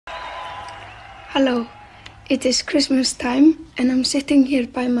Hello, it is Christmas time and I'm sitting here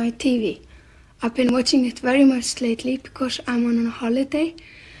by my TV. I've been watching it very much lately because I'm on a holiday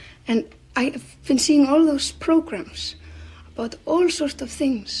and I've been seeing all those programs about all sorts of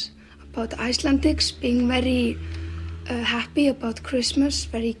things, about Icelandics being very happy about Christmas,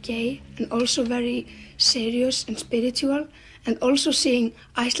 very gay and also very serious and spiritual, and also seeing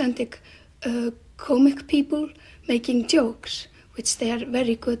Icelandic comic people making jokes, which they are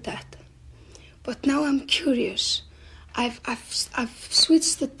very good at. But now I'm curious. I've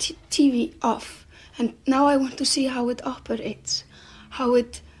switched the TV off, and now I want to see how it operates, how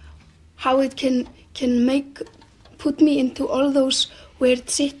it can put me into all those weird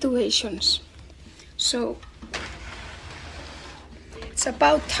situations. So it's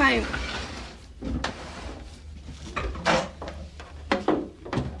about time.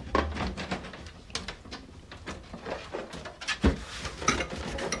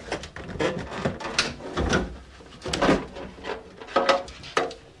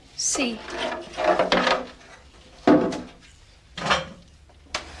 See.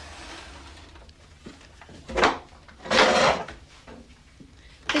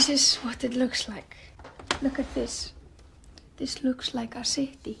 This is what it looks like. Look at this. This looks like a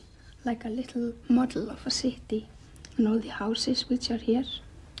city, like a little model of a city, and all the houses which are here,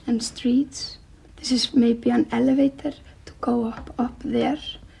 and streets. This is maybe an elevator to go up there.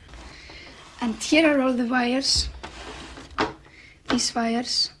 And here are all the wires. These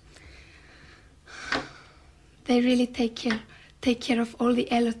wires. They really take care of all the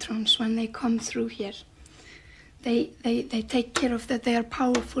electrons when they come through here. They take care of that. They are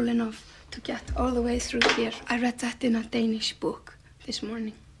powerful enough to get all the way through here. I read that in a Danish book this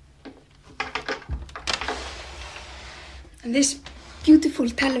morning. And this beautiful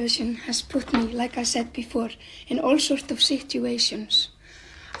television has put me, like I said before, in all sorts of situations.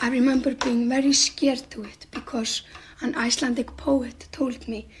 I remember being very scared to it because an Icelandic poet told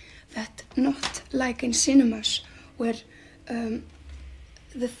me that not like in cinemas where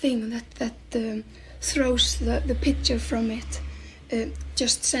the thing that throws the picture from it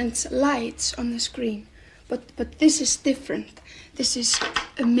just sends lights on the screen. But this is different. This is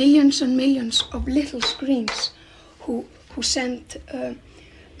millions and millions of little screens who send a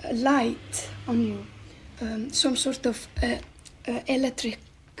light on you, some sort of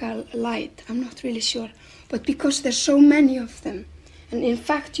electrical light, I'm not really sure. But because there's so many of them, and in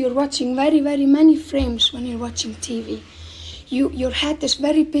fact you're watching very, very many frames when you're watching TV, your head is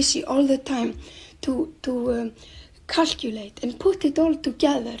very busy all the time to calculate and put it all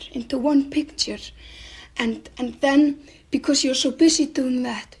together into one picture. And then, because you're so busy doing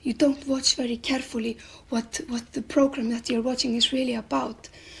that, you don't watch very carefully what the program that you're watching is really about.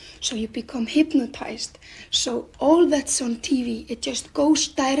 So you become hypnotized. So all that's on TV, it just goes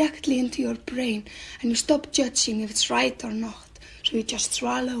directly into your brain and you stop judging if it's right or not. So you just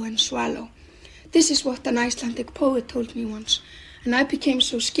swallow and swallow. This is what an Icelandic poet told me once. And I became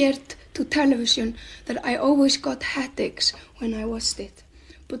so scared to television that I always got headaches when I watched it.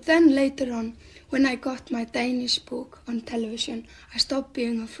 But then later on, when I got my Danish book on television, I stopped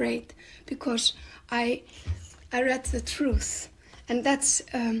being afraid because I read the truth. And that's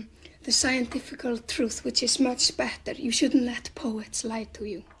the scientific truth, which is much better. You shouldn't let poets lie to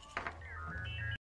you.